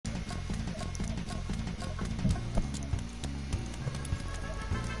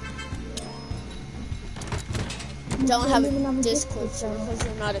don't have a Discord server because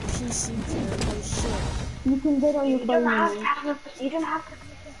you're not a PC player. Oh shit. You can get on your phone. You don't have to.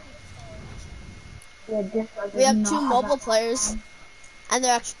 Yeah, Discord. We have 2 mobile players, and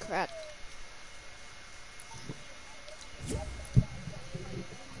they're actually correct.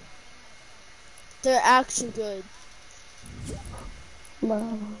 They're actually good.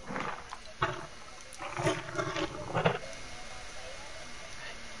 Wow.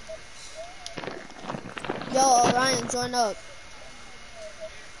 Yo, Orion, join up.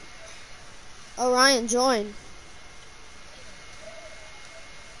 Orion, join.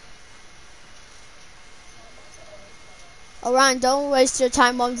 Orion, don't waste your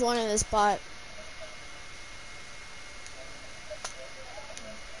time on joining this bot.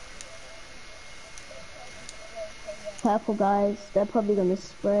 Careful, guys. They're probably gonna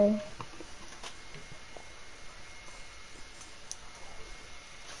spray.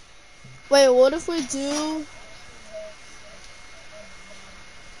 Wait, what if we do...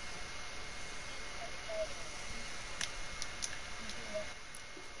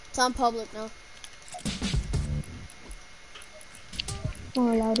 It's on public now.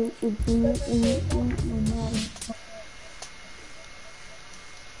 Oh, allowed it would be no matter.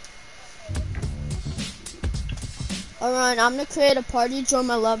 Alright, I'm gonna create a party, join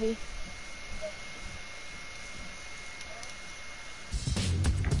my lobby.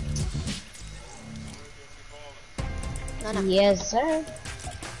 No. Yes, sir.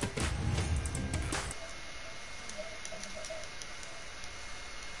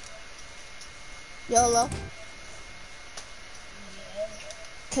 YOLO.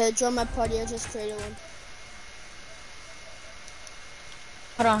 Okay, join my party, I just created one.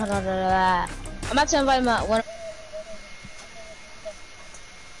 Hold on. I'm about to invite one.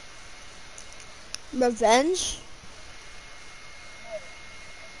 Revenge?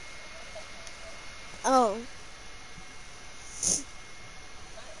 Oh.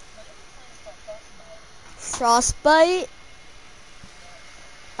 Frostbite?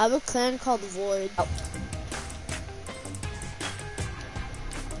 I have a clan called Void. Oh.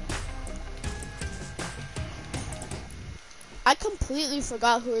 I completely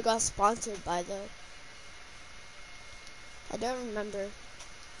forgot who we got sponsored by though. I don't remember.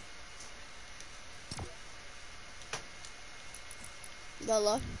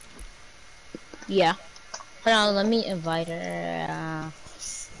 YOLO? Yeah. Hold on, let me invite her.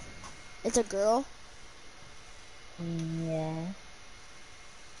 It's a girl? Yeah.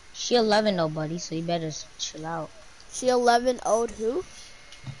 She 11 though, buddy, so you better chill out. She 11 old who?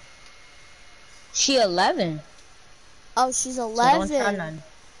 She 11. Oh, she's So 11. don't try none.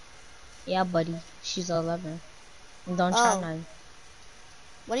 Yeah, buddy, she's 11. And don't try none.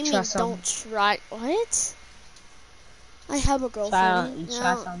 What do you Try mean some. don't try? What? I have a girlfriend.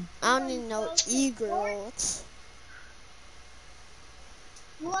 Try some. I don't need no e-girl.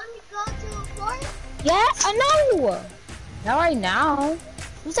 You want me to go to a party? Yeah, I know. Not right now.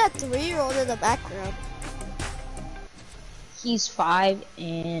 Who's that 3-year-old in the background? He's 5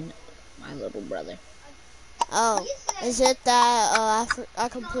 and my little brother. Oh, is it that, I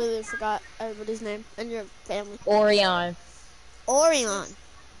completely forgot everybody's name and your family. Orion. Orion.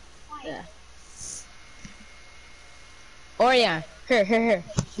 Yeah. Orion. Here.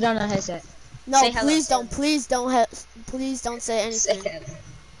 You don't know headset. No, Say hello. please don't say anything.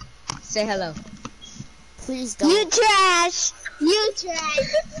 Say hello. Please don't. You trash! You trash!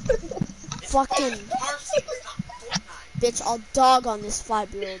 Fucking bitch, I'll dog on this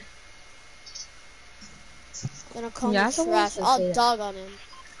 5-year-old. Gonna call me trash. I'll dog on him.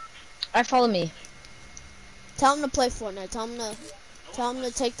 Alright, follow me. Tell him to play Fortnite. Tell him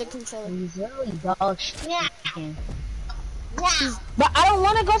to take the controller. He's really dog shit. Yeah. But I don't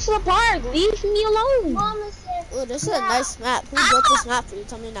want to go to the park. Leave me alone. Mama said, Oh, this is a nice map. Who built this map for you?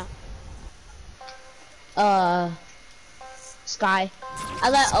 Tell me now. Sky. I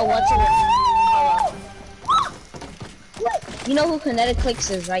let you know who Kinetic Clicks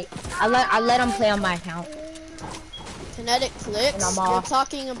is, right? I let him play on my account. Kinetic Clicks? You're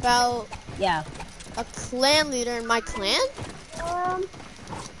talking about Yeah. a clan leader in my clan?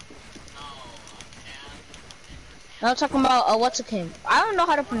 No, I'm talking about what's it called? I don't know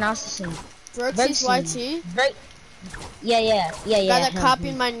how to pronounce this name. DDFearYT's? Yeah. Guy that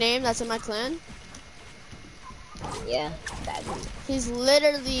copied my name that's in my clan? Yeah, that dude. He's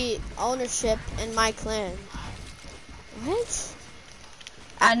literally ownership in my clan. What?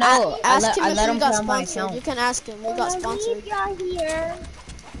 I know. Ask him I if let we him got play on my sponsored. account. You can ask him. We got sponsored. Leave ya here.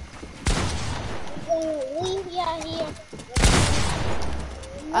 Leave ya here.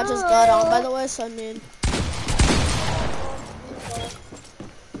 I just got on, by the way, so I mean.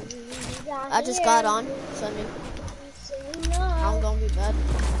 I just got on, so I mean. bad.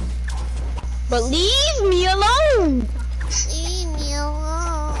 But leave me alone. Leave me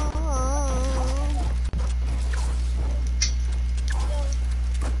alone.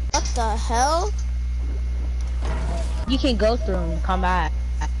 What the hell? You can go through and come back.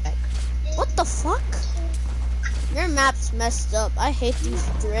 What the fuck? Your map's messed up. I hate these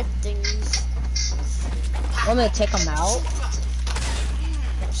driftings. Want me to take them out?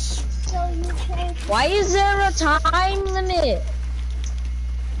 So you can Why is there a time limit?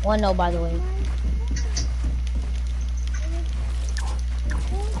 Well, no, by the way.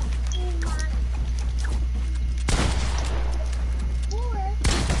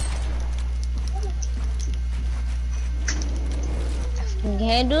 You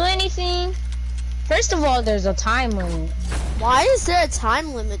can't do anything. First of all, there's a time limit. Why is there a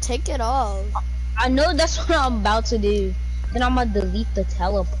time limit? Take it off. I know that's what I'm about to do. Then I'm gonna delete the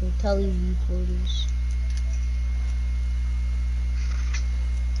teleporters.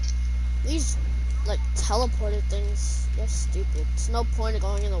 These, like, teleported things, they're stupid. There's no point of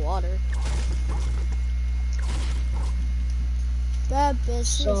going in the water. Bad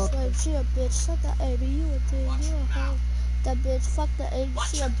bitch, she a slave, she a bitch, suck that AB, you a dick, you a hoe. That bitch, fuck the AB,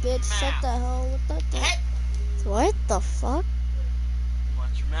 she a bitch, suck that hoe, what the dick? What the fuck?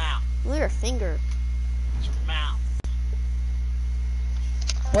 Watch your mouth. Look at your finger. Watch your mouth.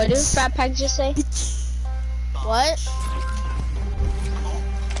 What did Fat Pack just say? What?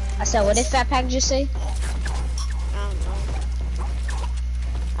 I said, what did Fat Pack just say? I don't know.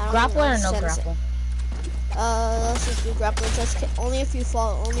 I don't Grapple or no understand this. grapple? Let's just do grapple. Just only if you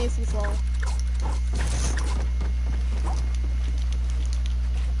fall. Only if you fall.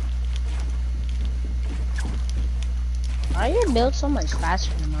 Why are your builds so much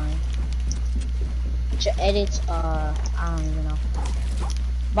faster than mine? Your edits, I don't even know.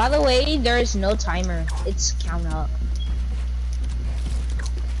 By the way, there is no timer. It's count up.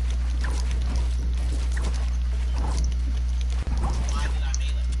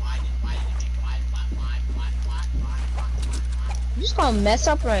 You're just gonna mess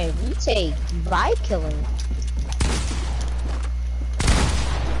up right. You take vibe killer.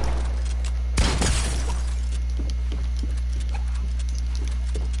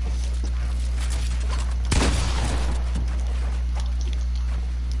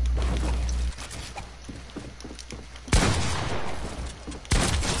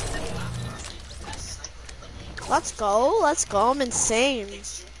 Let's go. Let's go. I'm insane.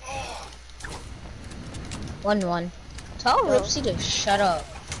 1-1. Tell Yo. Ripsy to shut up.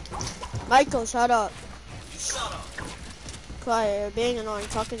 Michael, shut up. Shut up. Quiet. You're being annoying.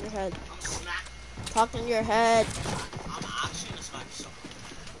 Talk in your head. I'm gonna smack. Talk in your head. I'm actually gonna smack you.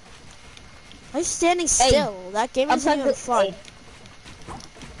 Why are you standing still? That game isn't even fun.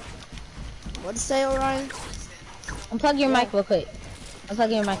 What'd you say, Orion? Unplug your mic real quick.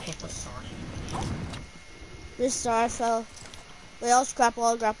 Unplug your mic real quick. This star fell. Wait, I'll grapple.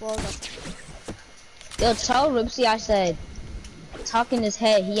 I'll grapple. I'll grapple. Yo, tell Ripsy I said, talk in his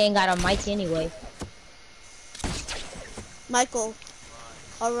head. He ain't got a mic anyway. Michael,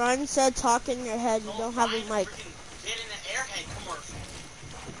 Orion said talk in your head. You don't have a mic. Get in the airhead commercial.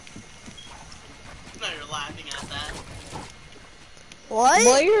 No, you're laughing at that. What?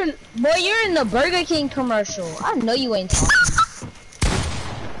 Boy, you're in the Burger King commercial. I know you ain't talking.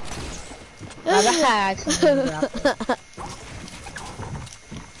 My bad.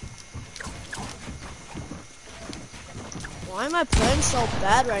 Why am I playing so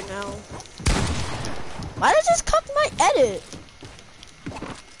bad right now? Why did I just cut my edit?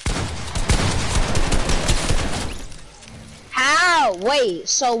 How? Wait,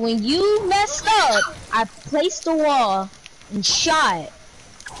 so when you messed up, I placed the wall and shot,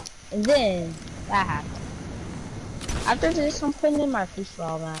 and then that happened. After this, I'm putting in my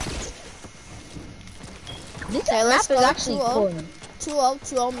free-for-all map. This Okay, let's map is go. actually 2-0. cool. 2-0,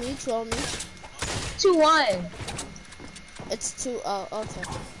 2-0 me, 2-0 me. 2-1. It's 2-0, okay.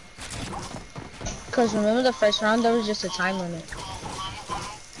 Cause remember the first round, there was just a time limit.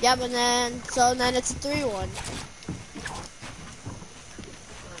 Yeah, but then, so then it's 3-1.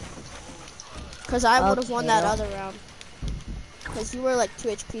 Cause I would have won that other round. Cause you were like 2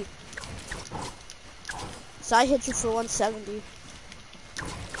 HP. So I hit you for 170.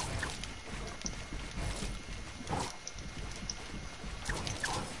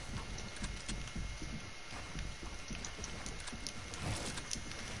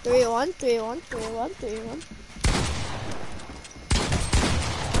 Three one.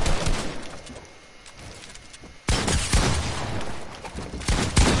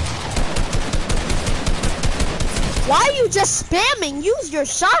 Why are you just spamming? Use your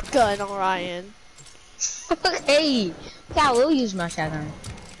shotgun, Orion. Hey, Yeah, I will use my shotgun.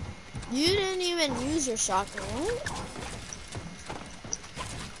 You didn't even use your shotgun.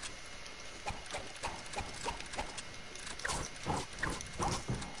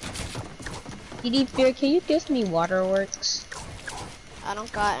 DDFear, can you give me waterworks? I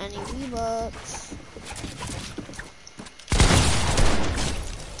don't got any V-Bucks.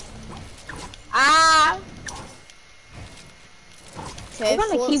 Ah! Okay, I'm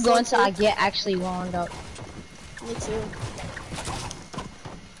gonna keep going till I get actually wound up. Me too.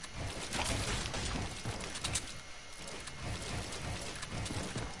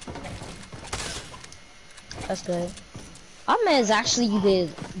 That's good. Our man's actually did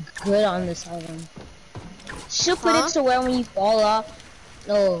good on this album. Should put it to where when you fall off,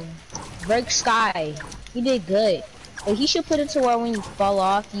 no, break sky. He did good, but he should put it to where when you fall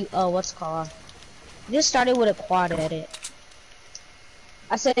off, you what's it called? You just started with a quad edit.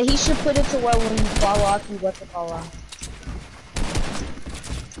 I said he should put it to where when you fall off, you what's it called?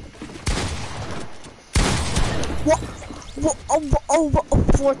 What? Oh,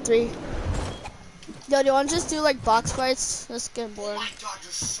 4-3. Yo, do you want to just do like box fights? That's getting boring. Oh my god,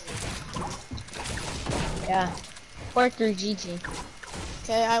 you're so... Yeah. 4-3 GG.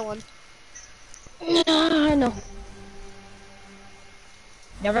 Okay, I won. I know.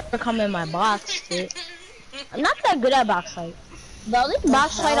 Never come in my box, dude. I'm not that good at box fight. The only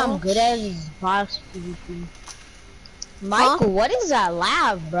box fight I'm good at is box PvP. Michael, what is that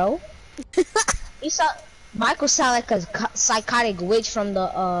laugh, bro? Michael sound like a psychotic witch from the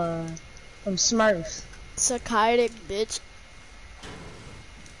from Smurfs. Psychotic bitch.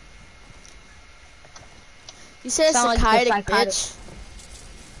 You said psychotic, like bitch.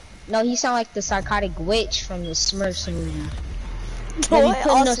 No, he sound like the psychotic witch from the Smurfs movie. They be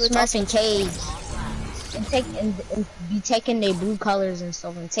putting the Smurf in caves and be taking their blue colors and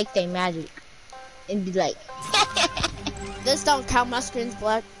stuff and take their magic and be like, this don't count. My screen's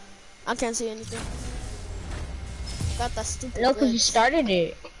black. I can't see anything. Got that stupid. No, cause you started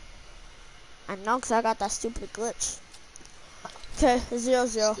it. I know, cause I got that stupid glitch. Okay,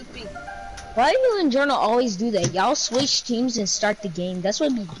 0-0. Why do you and Journal always do that? Y'all switch teams and start the game. That's why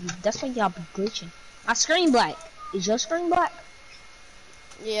y'all be glitching. My screen black. Is your screen black?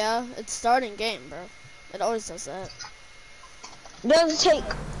 Yeah, it's starting game, bro. It always does that. It doesn't take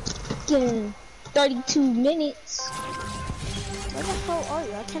 32 minutes. Where the hell are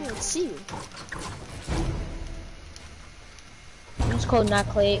you? I can't even see you. Use code not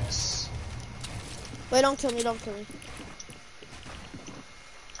clicks. Wait, don't kill me, don't kill me.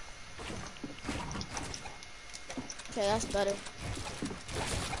 Okay, that's better.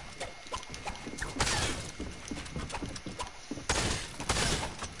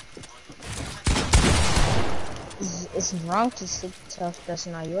 It's wrong to stick stuff that's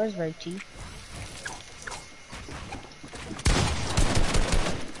not yours, right, G?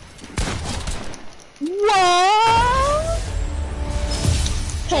 What?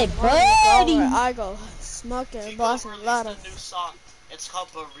 Hey, buddy! Where I go, smoking, bossing, lot of. A new song. It's called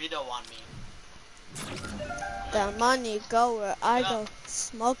Burrito on Me. The money go where I go,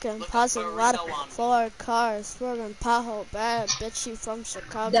 smoking, passing, lot of 4 cars, swerving, pothole, bad bitch, she from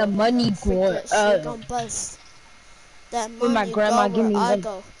Chicago. The money go, she gon' bust. That money my grandma go give me where I money.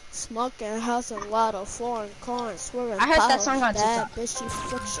 go, smoking, house and lotto, foreign corn, swerving, I heard that pothole, song on bad TikTok. bitch, she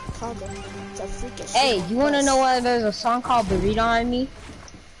from Chicago. The freaking Hey, you wanna know why there's a song called Burrito on Me?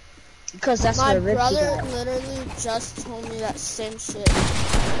 Because that's my where Ripsy brother got. literally just told me that same shit.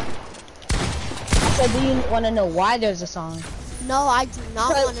 So do you wanna know why there's a song? No, I do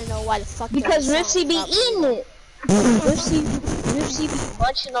not want to know why the fuck. Because there's a Ripsy song be about eating burrito. it. Ripsy be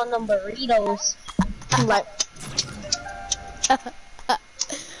munching on them burritos. I'm like,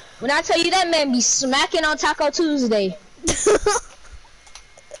 when I tell you that man be smacking on Taco Tuesday.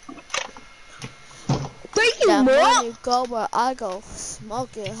 Thank you, That Mom. money go where I go,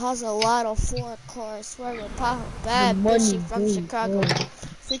 smoking, has a lot of 4 cars, swerving, power, bad The bitch, she money from go Chicago. where-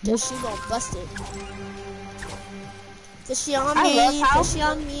 Freaking, she gon' bust it. Fishy on I me, love how- fishy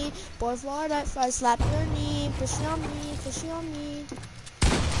on me, boy for that fight, slap your knee, fishy on me, fishy on me.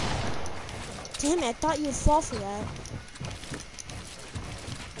 Damn it, I thought you'd fall for that.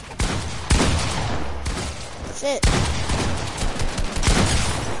 Shit.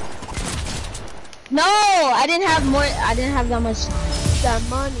 No, I didn't have that much time. That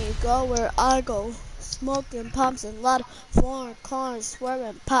money go where I go. Smoking pumps and lot of foreign cars,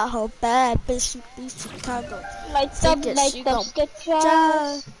 swerving pothole, bad bitch, she be Chicago. Like Think it, she gon' sketches.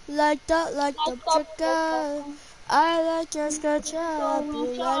 drive like the trigger. I like your SketchUp.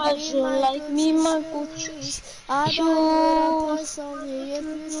 You like me, my Gucci shoes. I might put a price on you if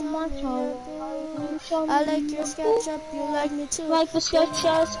you show me your boots. I like your SketchUp. You like me too. Like the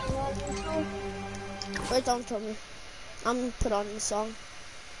SketchUp. Wait, don't kill me. I'm gonna put on the song.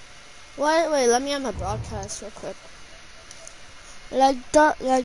 Wait, let me end my broadcast real quick. Like